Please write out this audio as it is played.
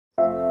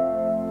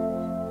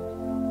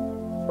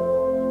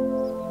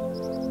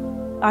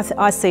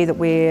I see that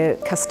we're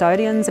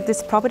custodians of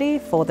this property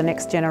for the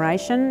next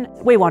generation.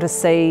 We want to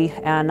see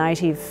our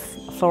native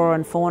flora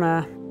and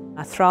fauna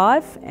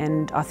thrive,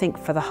 and I think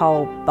for the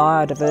whole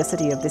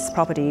biodiversity of this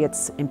property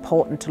it's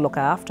important to look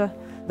after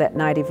that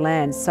native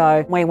land.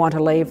 So we want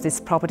to leave this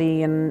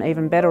property in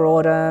even better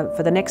order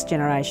for the next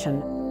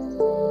generation.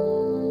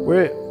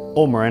 We're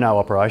all Merino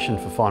operation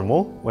for fine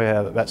wool. We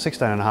have about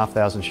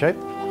 16,500 sheep.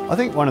 I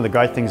think one of the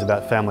great things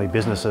about family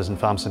businesses and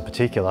farms in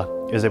particular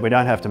is that we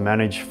don't have to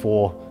manage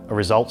for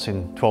results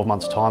in 12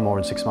 months' time or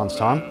in 6 months'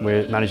 time.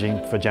 We're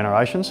managing for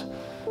generations.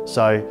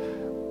 So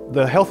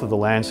the health of the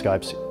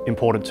landscape's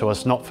important to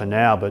us, not for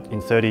now, but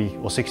in 30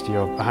 or 60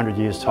 or 100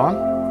 years' time.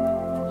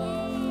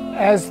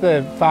 As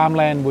the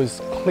farmland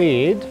was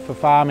cleared for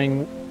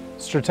farming,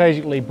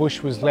 strategically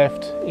bush was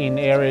left in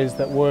areas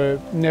that were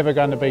never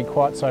going to be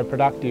quite so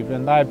productive,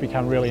 and they've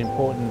become really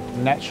important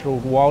natural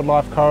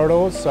wildlife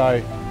corridors.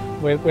 So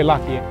we're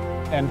lucky,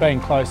 and being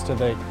close to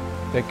the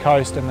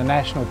coast and the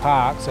national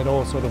parks, it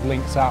all sort of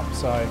links up.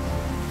 So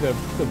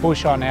the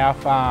bush on our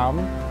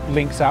farm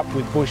links up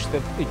with bush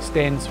that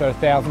extends for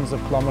thousands of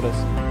kilometres.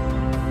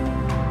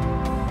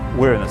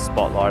 We're in the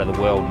spotlight of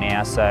the world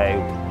now,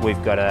 so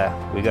we've got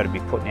to be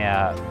putting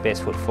our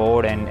best foot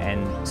forward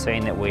and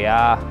seeing that we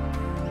are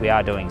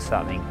doing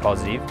something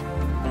positive.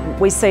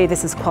 We see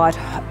this as quite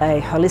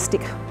a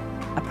holistic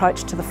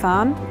approach to the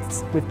farm.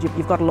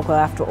 You've got to look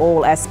after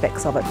all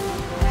aspects of it.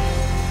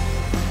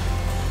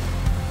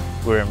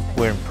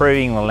 We're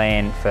improving the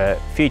land for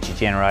future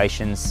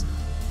generations.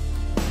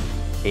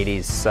 It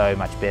is so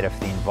much better for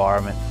the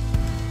environment.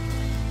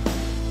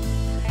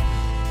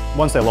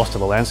 Once they're lost to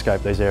the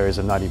landscape, these areas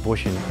of native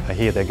bush are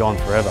here, they're gone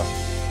forever.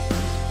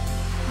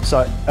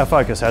 So our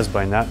focus has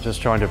been that,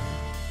 just trying to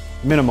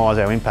minimise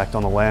our impact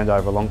on the land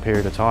over a long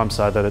period of time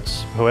so that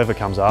it's whoever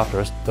comes after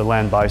us, the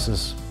land base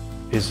is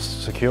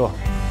secure.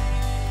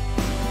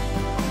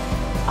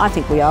 I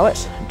think we owe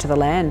it to the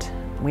land,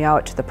 we owe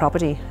it to the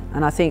property,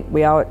 and I think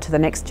we owe it to the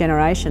next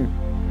generation.